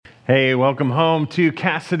Hey, welcome home to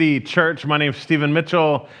Cassidy Church. My name is Stephen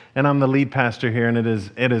Mitchell, and I'm the lead pastor here, and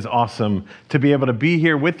it is awesome to be able to be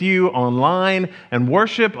here with you online and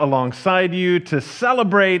worship alongside you to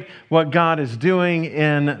celebrate what God is doing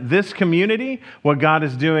in this community, what God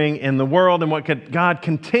is doing in the world, and what God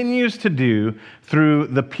continues to do through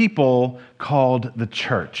the people called the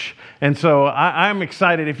church. And so I'm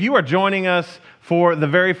excited. If you are joining us for the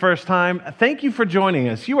very first time, thank you for joining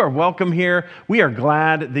us. You are welcome here. We are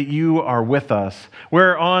glad that you are with us.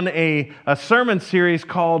 We're on a sermon series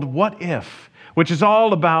called What If?, which is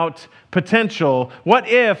all about potential. What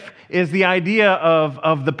if is the idea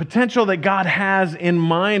of the potential that God has in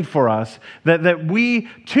mind for us, that we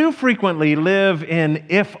too frequently live in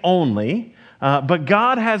if only. But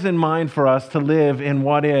God has in mind for us to live in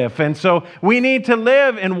what if. And so we need to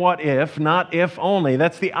live in what if, not if only.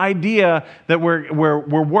 That's the idea that we're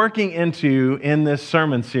working into in this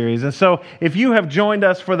sermon series. And so if you have joined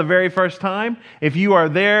us for the very first time, if you are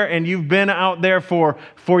there and you've been out there for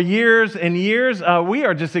years and years, we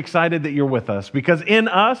are just excited that you're with us. Because in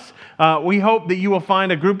us, we hope that you will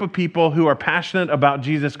find a group of people who are passionate about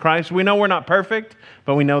Jesus Christ. We know we're not perfect,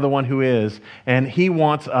 but we know the one who is. And He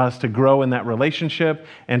wants us to grow in that relationship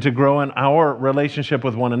and to grow in our relationship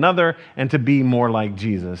with one another and to be more like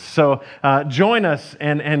Jesus. So join us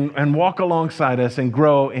and walk alongside us and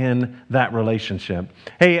grow in that relationship.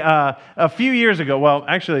 Hey, a few years ago, well,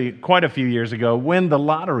 actually quite a few years ago, when the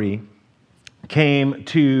lottery came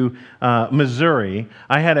to Missouri,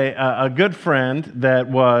 I had a good friend that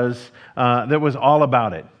was all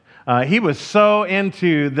about it. He was so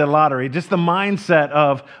into the lottery, just the mindset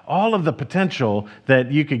of all of the potential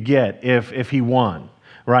that you could get if he won,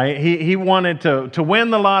 right? He wanted to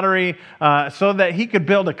win the lottery so that he could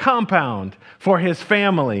build a compound for his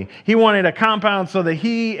family. He wanted a compound so that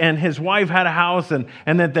he and his wife had a house and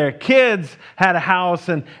that their kids had a house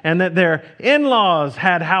and that their in-laws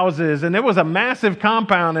had houses. And it was a massive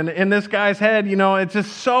compound. And in this guy's head, it's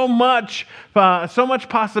just so much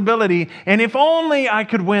possibility. And if only I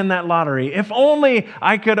could win that lottery, if only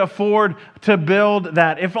I could afford to build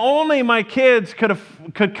that, if only my kids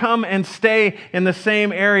could come and stay in the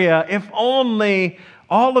same area, if only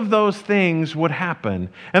all of those things would happen.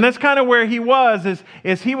 And that's kind of where he was,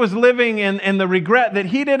 is he was living in the regret that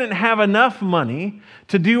he didn't have enough money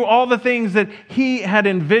to do all the things that he had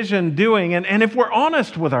envisioned doing. And if we're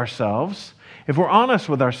honest with ourselves,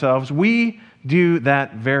 we do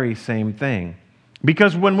that very same thing.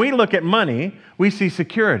 Because when we look at money, we see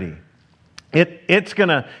security. It's going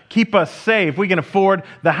to keep us safe. We can afford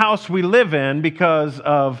the house we live in because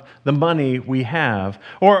of the money we have.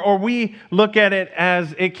 Or we look at it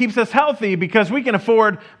as it keeps us healthy because we can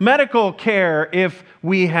afford medical care if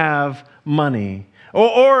we have money.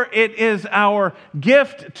 Or it is our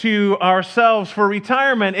gift to ourselves for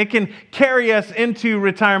retirement. It can carry us into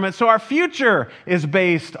retirement. So our future is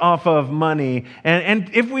based off of money. And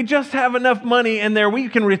if we just have enough money in there, we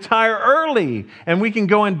can retire early and we can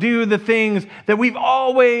go and do the things that we've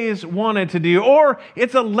always wanted to do. Or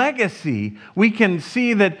it's a legacy. We can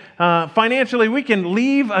see that financially we can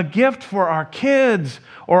leave a gift for our kids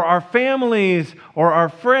or our families or our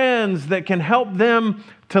friends that can help them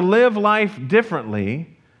to live life differently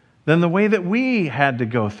than the way that we had to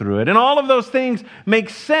go through it. And all of those things make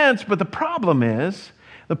sense, but the problem is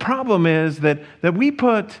that we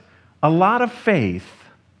put a lot of faith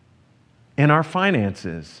in our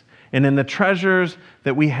finances and in the treasures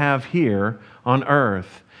that we have here on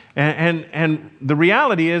earth. And the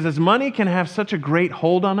reality is money can have such a great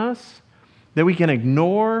hold on us that we can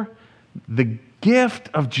ignore the gift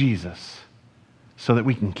of Jesus so that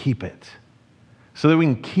we can keep it. So that we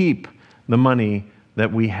can keep the money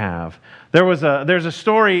that we have. There's a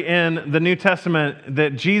story in the New Testament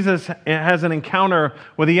that Jesus has an encounter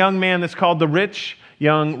with a young man that's called the rich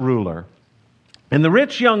young ruler. And the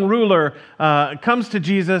rich young ruler comes to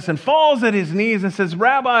Jesus and falls at his knees and says,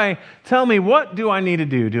 "Rabbi, tell me, what do I need to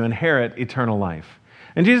do to inherit eternal life?"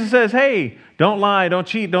 And Jesus says, "Hey, don't lie, don't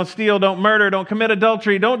cheat, don't steal, don't murder, don't commit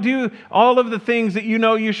adultery, don't do all of the things that you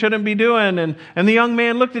know you shouldn't be doing." And the young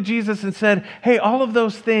man looked at Jesus and said, "Hey, all of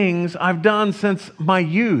those things I've done since my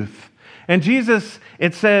youth." And Jesus,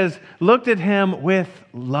 it says, looked at him with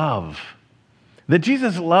love. That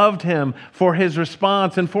Jesus loved him for his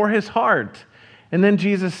response and for his heart. And then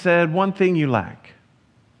Jesus said, "One thing you lack.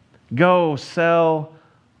 Go sell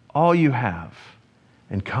all you have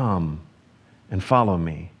and come and follow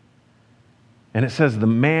me." And it says the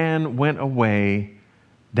man went away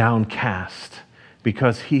downcast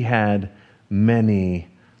because he had many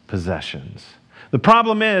possessions. The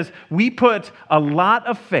problem is we put a lot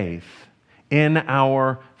of faith in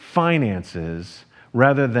our finances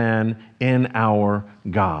rather than in our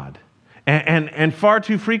God. And far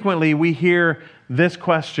too frequently we hear this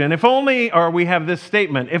question, if only, or we have this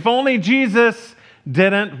statement, if only Jesus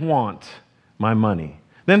didn't want my money,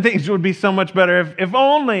 then things would be so much better. If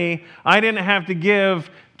only I didn't have to give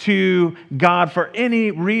to God for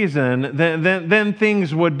any reason, then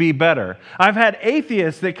things would be better. I've had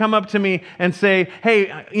atheists that come up to me and say,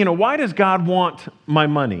 hey, why does God want my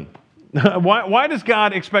money? Why does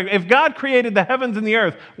God expect, if God created the heavens and the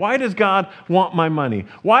earth, why does God want my money?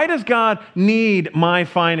 Why does God need my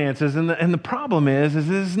finances? And the problem is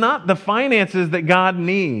it's not the finances that God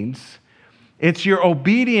needs. It's your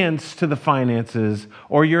obedience to the finances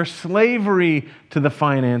or your slavery to the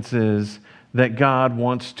finances that God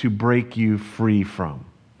wants to break you free from.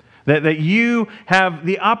 That you have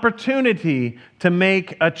the opportunity to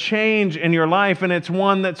make a change in your life, and it's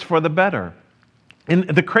one that's for the better. And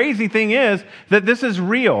the crazy thing is that this is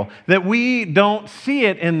real, that we don't see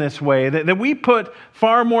it in this way, that we put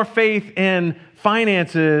far more faith in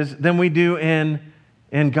finances than we do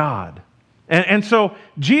in God. And so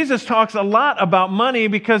Jesus talks a lot about money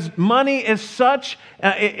because money is such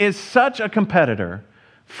a competitor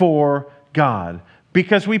for God,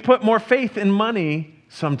 because we put more faith in money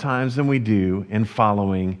sometimes than we do in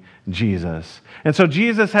following Jesus. And so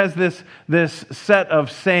Jesus has this set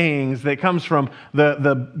of sayings that comes from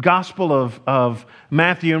the Gospel of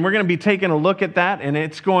Matthew, and we're going to be taking a look at that, and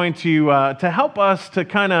it's going to help us to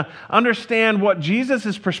kind of understand what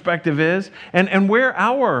Jesus' perspective is and where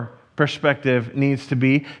our perspective needs to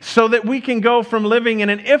be, so that we can go from living in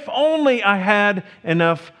an if only I had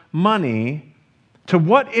enough money to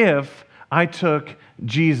what if I took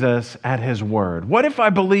Jesus at his word? What if I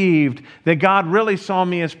believed that God really saw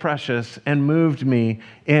me as precious and moved me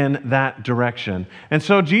in that direction? And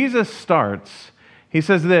so Jesus starts, he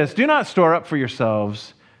says this, do not store up for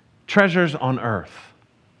yourselves treasures on earth,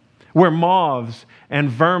 where moths and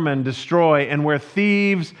vermin destroy and where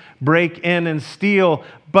thieves break in and steal,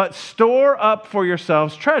 but store up for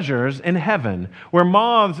yourselves treasures in heaven, where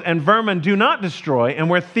moths and vermin do not destroy and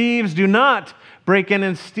where thieves do not break in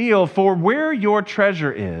and steal. For where your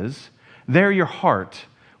treasure is, there your heart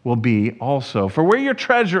will be also. For where your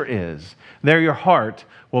treasure is, there your heart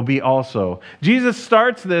will be also. Jesus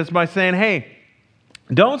starts this by saying, hey,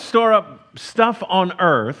 don't store up stuff on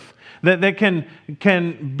earth that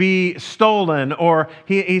can be stolen, or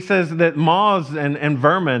he says that moths and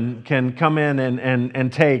vermin can come in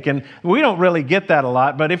and take. And we don't really get that a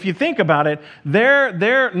lot, but if you think about it,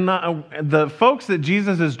 they're not, the folks that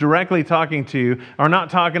Jesus is directly talking to are not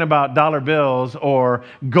talking about dollar bills or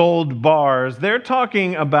gold bars. They're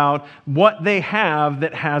talking about what they have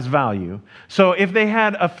that has value. So if they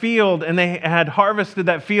had a field and they had harvested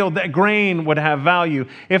that field, that grain would have value.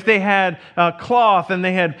 If they had cloth and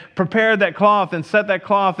they had prepared that cloth and set that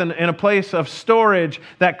cloth in a place of storage,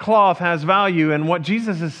 that cloth has value. And what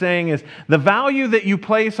Jesus is saying is the value that you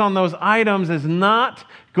place on those items is not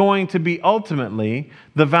going to be ultimately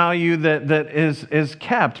the value that is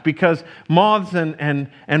kept, because moths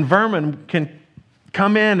and vermin can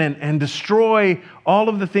come in and destroy all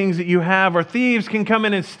of the things that you have, or thieves can come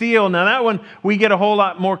in and steal. Now that one we get a whole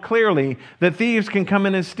lot more clearly, that thieves can come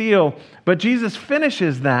in and steal. But Jesus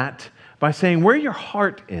finishes that by saying, where your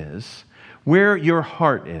heart is, that's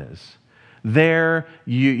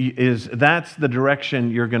the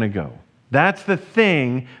direction you're going to go. That's the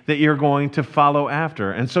thing that you're going to follow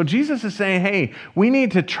after. And so Jesus is saying, hey, we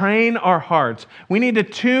need to train our hearts. We need to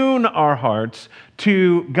tune our hearts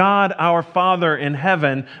to God, our Father in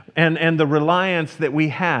heaven, and the reliance that we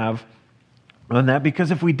have on that,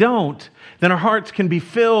 because if we don't, then our hearts can be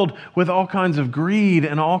filled with all kinds of greed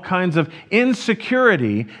and all kinds of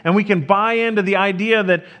insecurity, and we can buy into the idea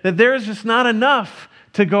that there's just not enough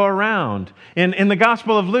to go around. In the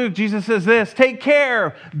Gospel of Luke, Jesus says this, take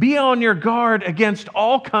care, be on your guard against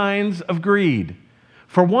all kinds of greed,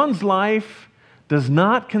 for one's life does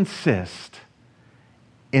not consist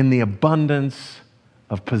in the abundance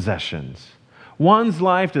of possessions. One's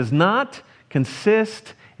life does not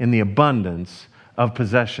consist in the abundance of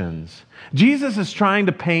possessions. Jesus is trying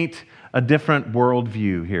to paint a different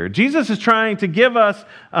worldview here. Jesus is trying to give us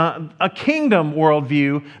a kingdom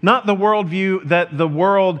worldview, not the worldview that the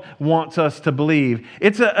world wants us to believe.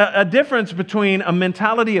 It's a difference between a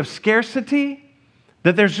mentality of scarcity,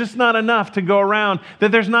 that there's just not enough to go around,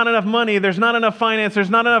 that there's not enough money, there's not enough finance, there's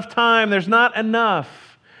not enough time, there's not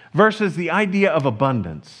enough, versus the idea of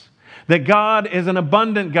abundance. that God is an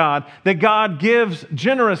abundant God, that God gives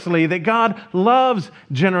generously, that God loves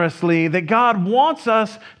generously, that God wants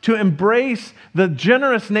us to embrace the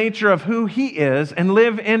generous nature of who He is and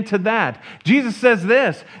live into that. Jesus says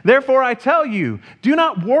this, "Therefore I tell you, do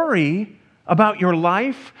not worry about your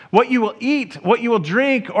life, what you will eat, what you will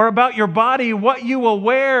drink, or about your body, what you will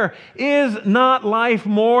wear. Is not life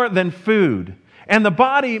more than food, and the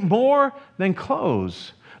body more than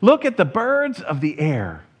clothes? Look at the birds of the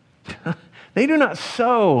air. They do not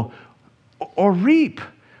sow or reap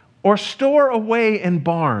or store away in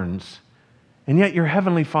barns, and yet your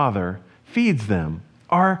heavenly Father feeds them.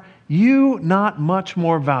 Are you not much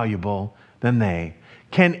more valuable than they?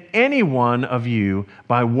 Can any one of you,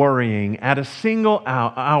 by worrying, add a single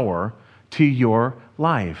hour to your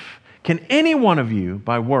life?" Can any one of you,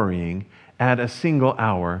 by worrying, add a single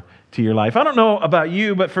hour to your life? I don't know about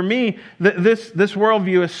you, but for me, this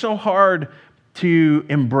worldview is so hard to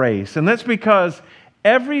embrace. And that's because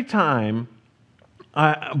every time,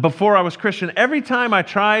 before I was Christian, every time I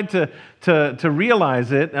tried to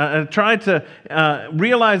realize it, I tried to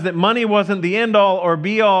realize that money wasn't the end all or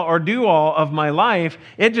be all or do all of my life,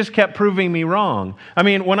 it just kept proving me wrong. I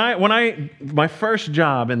mean, my first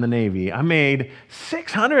job in the Navy, I made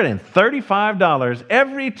 $635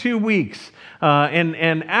 every 2 weeks.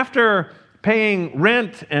 And after paying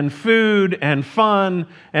rent and food and fun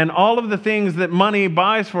and all of the things that money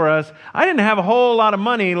buys for us, I didn't have a whole lot of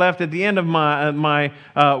money left at the end of my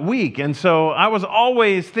week. And so I was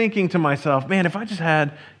always thinking to myself, man, if I just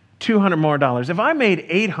had $200 more, if I made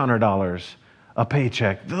 $800 a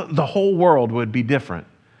paycheck, the whole world would be different.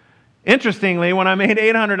 Interestingly, when I made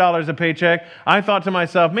 $800 a paycheck, I thought to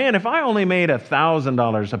myself, man, if I only made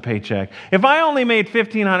 $1,000 a paycheck, if I only made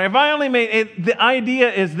 $1,500, if I only made it, the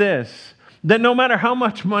idea is this, that no matter how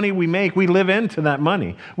much money we make, we live into that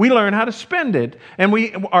money. We learn how to spend it, and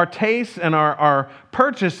our tastes and our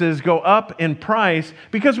purchases go up in price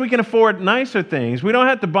because we can afford nicer things. We don't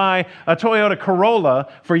have to buy a Toyota Corolla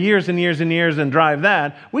for years and years and years and drive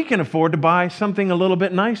that. We can afford to buy something a little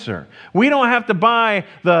bit nicer. We don't have to buy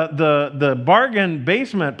the bargain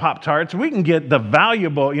basement Pop-Tarts. We can get the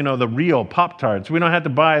valuable, the real Pop-Tarts. We don't have to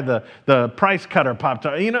buy the price cutter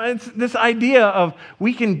Pop-Tart. It's this idea of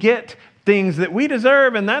we can get things that we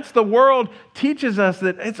deserve, and that's the world teaches us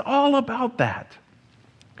that it's all about that.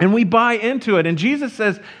 And we buy into it. And Jesus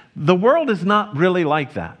says, the world is not really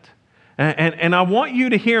like that. And I want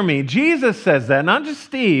you to hear me. Jesus says that, not just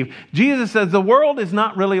Steve. Jesus says the world is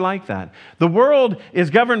not really like that. The world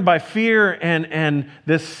is governed by fear and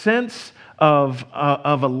this sense of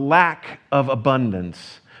a lack of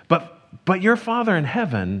abundance. But your Father in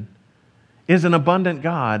heaven is an abundant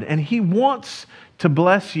God, and He wants to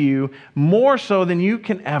bless you more so than you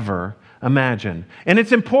can ever imagine. And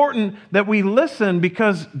it's important that we listen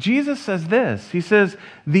because Jesus says this. He says,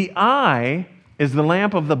 the eye is the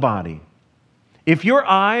lamp of the body. If your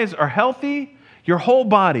eyes are healthy, your whole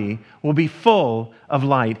body will be full of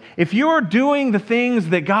light. If you're doing the things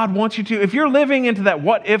that God wants you to, if you're living into that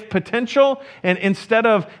what-if potential and instead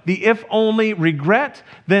of the if-only regret,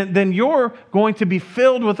 then you're going to be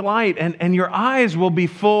filled with light and your eyes will be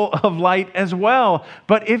full of light as well.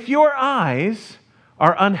 But if your eyes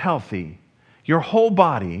are unhealthy, your whole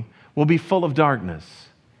body will be full of darkness.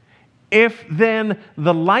 If then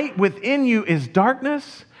the light within you is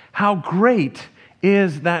darkness, how great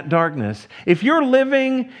is that darkness? If you're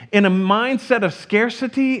living in a mindset of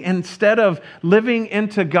scarcity instead of living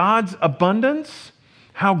into God's abundance,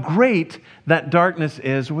 how great that darkness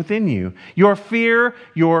is within you. Your fear,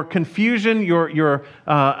 your confusion, your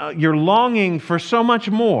longing for so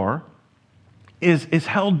much more is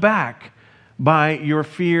held back by your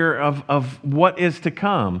fear of what is to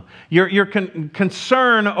come. Your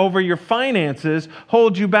concern over your finances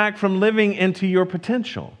holds you back from living into your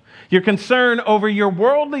potential. Your concern over your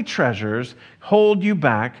worldly treasures hold you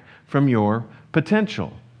back from your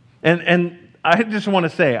potential. And I just want to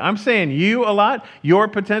say, I'm saying you a lot, your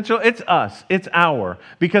potential, it's us, it's our,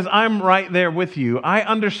 because I'm right there with you. I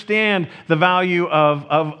understand the value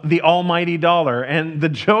of the almighty dollar. And the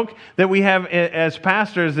joke that we have as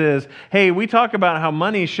pastors is, hey, we talk about how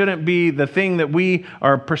money shouldn't be the thing that we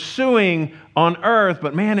are pursuing on earth,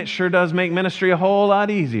 but man, it sure does make ministry a whole lot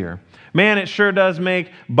easier. Man, it sure does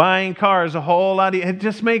make buying cars a whole lot easier. It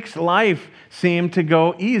just makes life seem to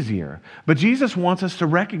go easier. But Jesus wants us to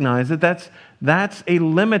recognize that that's a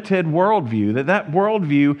limited worldview, that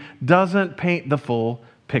worldview doesn't paint the full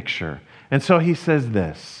picture. And so he says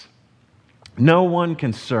this, no one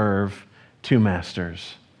can serve two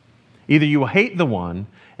masters. Either you will hate the one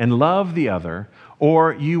and love the other,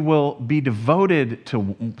 or you will be devoted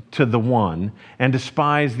to the one and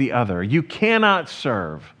despise the other. You cannot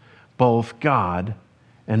serve both God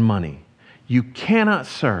and money. You cannot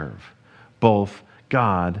serve both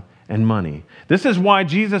God and money. This is why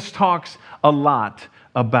Jesus talks a lot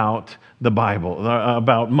about the Bible,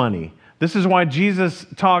 about money. This is why Jesus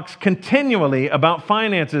talks continually about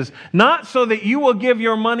finances, not so that you will give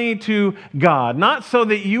your money to God, not so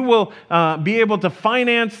that you will be able to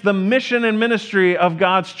finance the mission and ministry of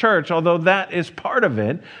God's church, although that is part of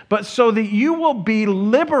it, but so that you will be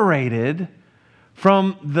liberated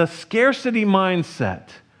from the scarcity mindset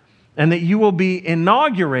and that you will be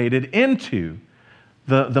inaugurated into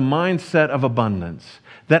the mindset of abundance.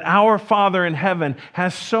 That our Father in heaven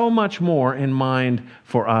has so much more in mind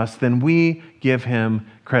for us than we give him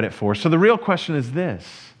credit for. So the real question is this: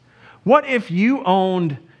 what if you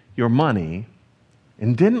owned your money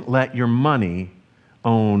and didn't let your money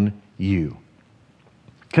own you?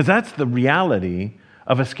 Because that's the reality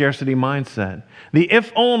of a scarcity mindset. The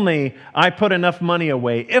if only I put enough money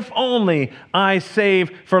away, if only I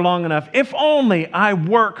save for long enough, if only I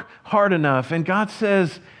work hard enough. And God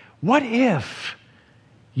says, what if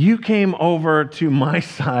you came over to my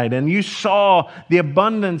side and you saw the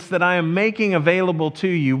abundance that I am making available to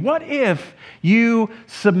you? What if you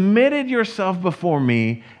submitted yourself before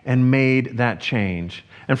me and made that change?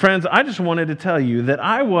 And friends, I just wanted to tell you that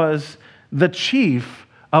I was the chief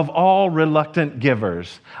of all reluctant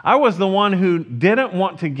givers. I was the one who didn't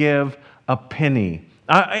want to give a penny.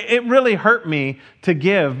 It really hurt me to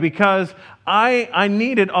give because I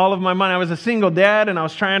needed all of my money. I was a single dad and I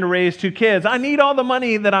was trying to raise 2 kids. I need all the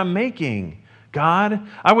money that I'm making, God.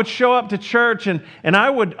 I would show up to church and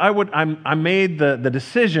I made the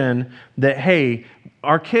decision that, hey,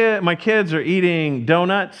 my kids are eating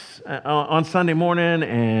donuts on Sunday morning,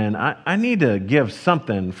 and I need to give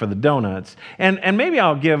something for the donuts. And maybe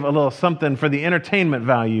I'll give a little something for the entertainment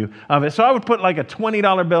value of it. So I would put like a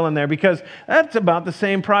 $20 bill in there because that's about the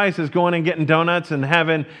same price as going and getting donuts and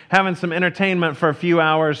having some entertainment for a few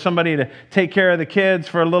hours, somebody to take care of the kids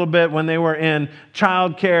for a little bit when they were in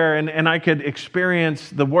childcare, and I could experience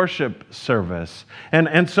the worship service.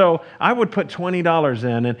 And so I would put $20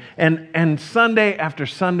 in, and Sunday after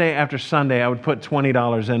Sunday after Sunday, I would put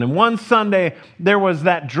 $20 in. And one Sunday, there was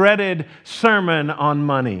that dreaded sermon on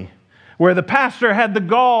money, where the pastor had the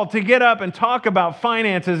gall to get up and talk about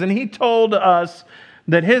finances, and he told us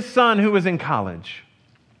that his son, who was in college,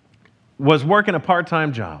 was working a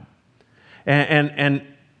part-time job. And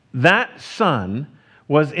that son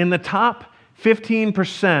was in the top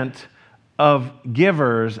 15% of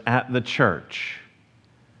givers at the church.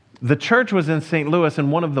 The church was in St. Louis, in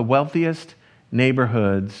one of the wealthiest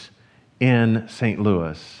neighborhoods in St.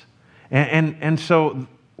 Louis. And so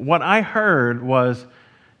what I heard was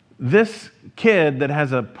this kid that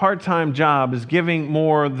has a part-time job is giving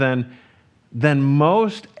more than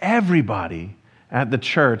most everybody at the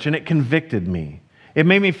church, and it convicted me. It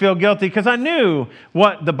made me feel guilty because I knew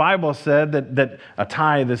what the Bible said, that a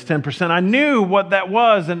tithe is 10%. I knew what that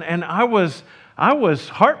was, and I was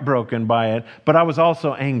heartbroken by it, but I was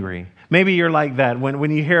also angry. Maybe you're like that.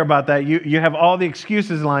 When you hear about that, you have all the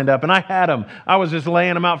excuses lined up, and I had them. I was just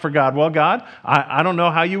laying them out for God. Well, God, I don't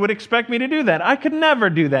know how you would expect me to do that. I could never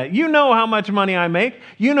do that. You know how much money I make.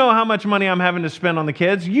 You know how much money I'm having to spend on the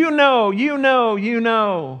kids. You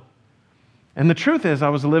know. And the truth is, I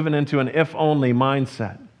was living into an if-only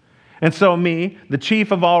mindset. And so me, the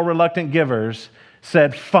chief of all reluctant givers,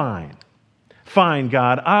 said, fine,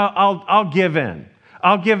 God, I'll give in.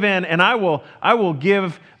 I'll give in, and I will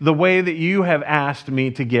give the way that you have asked me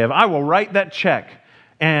to give. I will write that check,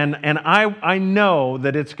 and I know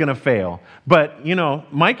that it's going to fail. But,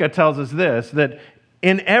 Micah tells us this, that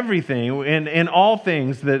in everything, in all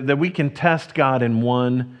things, that we can test God in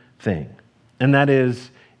one thing, and that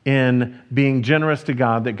is in being generous to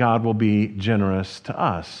God, that God will be generous to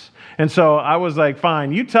us. And so I was like,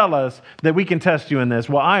 fine, you tell us that we can test you in this.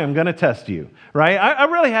 Well, I am going to test you, right? I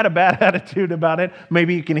really had a bad attitude about it.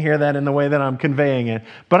 Maybe you can hear that in the way that I'm conveying it.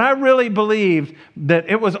 But I really believed that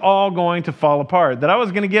it was all going to fall apart, that I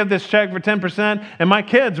was going to give this check for 10% and my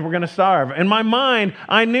kids were going to starve. In my mind,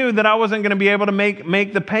 I knew that I wasn't going to be able to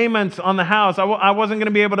make the payments on the house. I wasn't going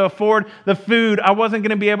to be able to afford the food. I wasn't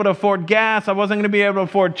going to be able to afford gas. I wasn't going to be able to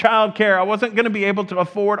afford childcare. I wasn't going to be able to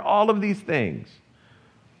afford all of these things.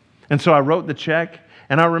 And so I wrote the check,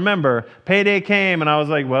 and I remember payday came, and I was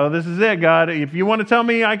like, well, this is it, God. If you want to tell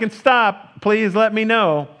me I can stop, please let me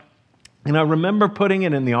know. And I remember putting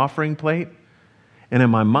it in the offering plate, and in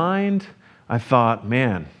my mind, I thought,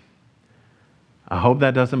 man, I hope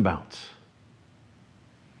that doesn't bounce.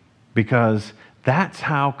 Because that's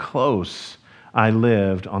how close I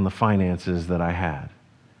lived on the finances that I had.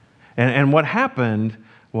 And what happened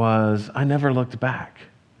was I never looked back.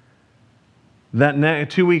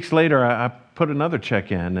 2 weeks later, I put another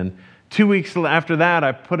check in, and 2 weeks after that,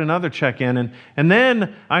 I put another check in, and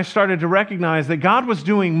then I started to recognize that God was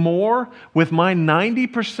doing more with my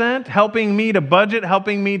 90%, helping me to budget,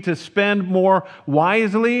 helping me to spend more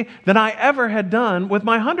wisely than I ever had done with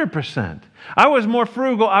my 100%. I was more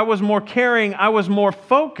frugal, I was more caring, I was more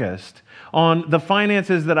focused on the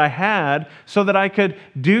finances that I had so that I could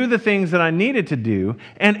do the things that I needed to do,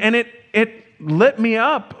 and it lit me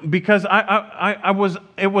up because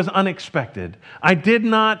it was unexpected. I did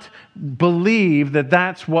not believe that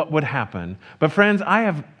that's what would happen. But friends,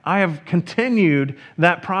 I have continued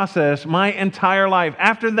that process my entire life.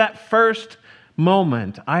 After that first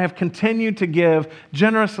moment, I have continued to give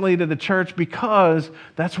generously to the church because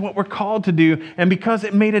that's what we're called to do and because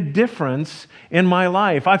it made a difference in my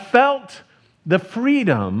life. I felt the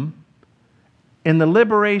freedom in the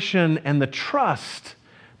liberation and the trust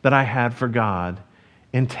that I had for God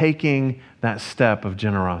in taking that step of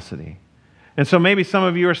generosity. And so maybe some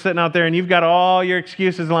of you are sitting out there and you've got all your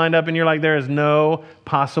excuses lined up and you're like, there is no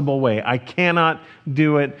possible way. I cannot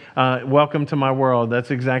do it. Welcome to my world. That's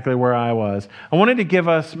exactly where I was. I wanted to give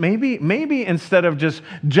us maybe instead of just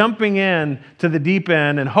jumping in to the deep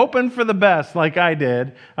end and hoping for the best like I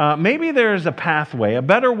did, maybe there's a pathway, a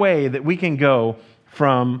better way that we can go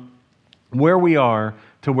from where we are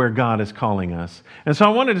to where God is calling us. And so I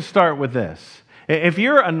wanted to start with this. If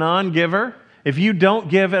you're a non-giver, if you don't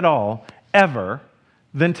give at all, ever,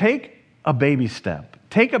 then take a baby step.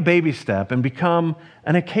 Take a baby step and become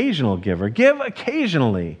an occasional giver. Give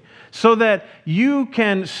occasionally so that you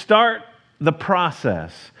can start the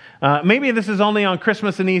process. Maybe this is only on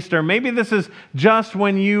Christmas and Easter. Maybe this is just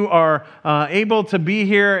when you are able to be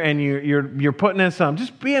here and you're putting in some.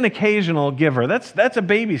 Just be an occasional giver. That's a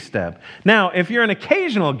baby step. Now, if you're an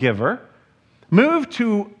occasional giver, move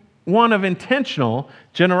to one of intentional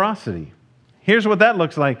generosity. Here's what that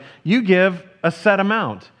looks like. You give a set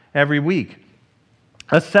amount every week,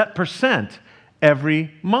 a set percent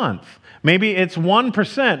every month. Maybe it's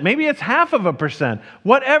 1%. Maybe it's 0.5%.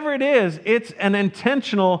 Whatever it is, it's an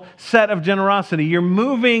intentional set of generosity. You're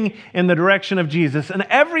moving in the direction of Jesus. And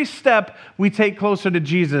every step we take closer to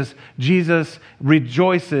Jesus, Jesus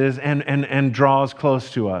rejoices and draws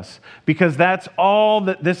close to us. Because that's all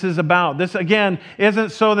that this is about. This, again,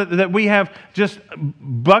 isn't so that we have just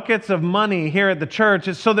buckets of money here at the church.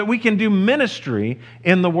 It's so that we can do ministry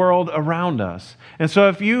in the world around us. And so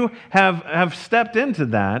if you have stepped into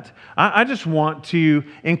that, I just want to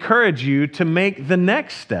encourage you to make the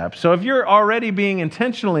next step. So if you're already being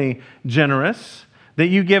intentionally generous, that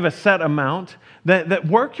you give a set amount, that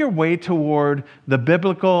work your way toward the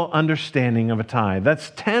biblical understanding of a tithe. That's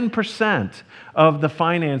 10% of the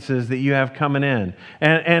finances that you have coming in.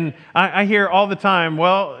 And I hear all the time,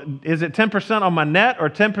 well, is it 10% on my net or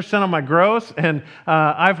 10% on my gross? And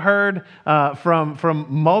I've heard from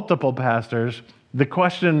multiple pastors, the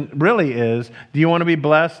question really is, do you want to be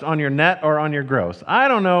blessed on your net or on your gross? I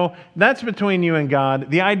don't know. That's between you and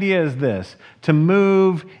God. The idea is this, to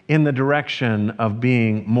move in the direction of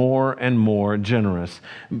being more and more generous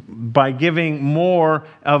by giving more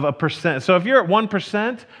of a percent. So if you're at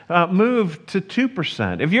 1%, move to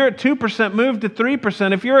 2%. If you're at 2%, move to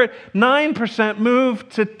 3%. If you're at 9%, move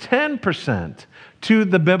to 10%. To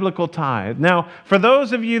the biblical tithe. Now, for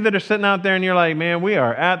those of you that are sitting out there and you're like, man, we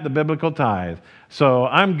are at the biblical tithe, so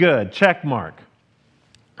I'm good, check mark.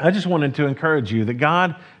 I just wanted to encourage you that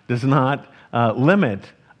God does not limit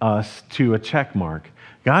us to a check mark.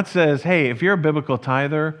 God says, hey, if you're a biblical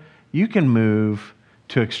tither, you can move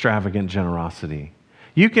to extravagant generosity.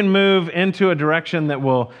 You can move into a direction that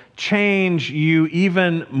will change you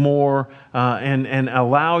even more and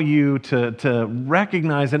allow you to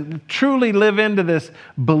recognize and truly live into this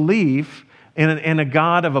belief in a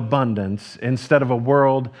God of abundance instead of a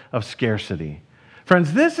world of scarcity.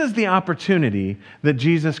 Friends, this is the opportunity that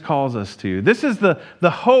Jesus calls us to. This is the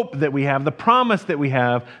hope that we have, the promise that we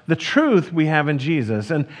have, the truth we have in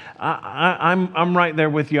Jesus. And I'm right there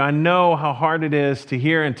with you. I know how hard it is to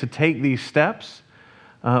hear and to take these steps.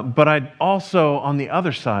 But I also, on the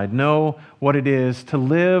other side, know what it is to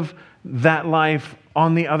live that life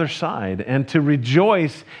on the other side and to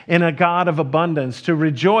rejoice in a God of abundance, to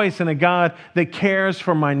rejoice in a God that cares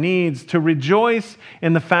for my needs, to rejoice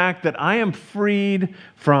in the fact that I am freed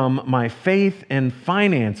from my faith in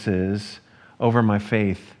finances over my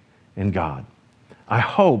faith in God. I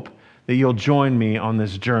hope that you'll join me on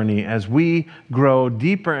this journey as we grow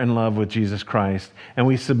deeper in love with Jesus Christ and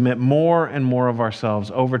we submit more and more of ourselves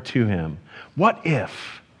over to Him. What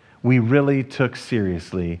if we really took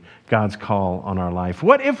seriously God's call on our life?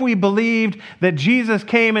 What if we believed that Jesus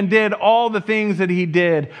came and did all the things that he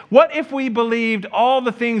did? What if we believed all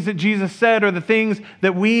the things that Jesus said are the things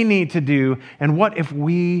that we need to do? And what if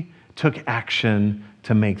we took action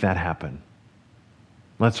to make that happen?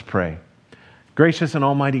 Let's pray. Gracious and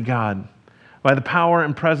almighty God, by the power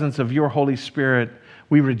and presence of your Holy Spirit,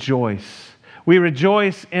 we rejoice. We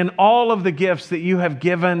rejoice in all of the gifts that you have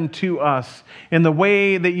given to us, in the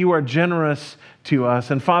way that you are generous to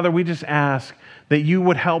us. And Father, we just ask that you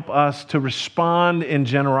would help us to respond in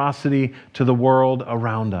generosity to the world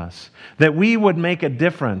around us, that we would make a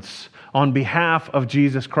difference on behalf of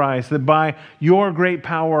Jesus Christ, that by your great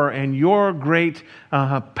power and your great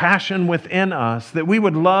passion within us, that we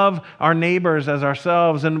would love our neighbors as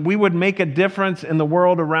ourselves, and we would make a difference in the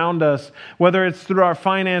world around us, whether it's through our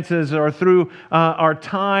finances or through our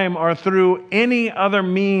time or through any other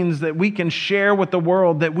means that we can share with the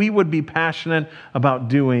world, that we would be passionate about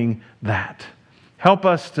doing that. Help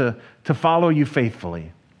us to follow you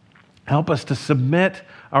faithfully. Help us to submit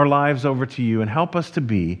our lives over to you, and help us to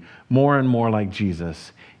be more and more like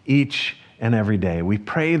Jesus each and every day. We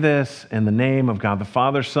pray this in the name of God the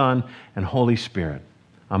Father, Son, and Holy Spirit.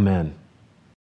 Amen.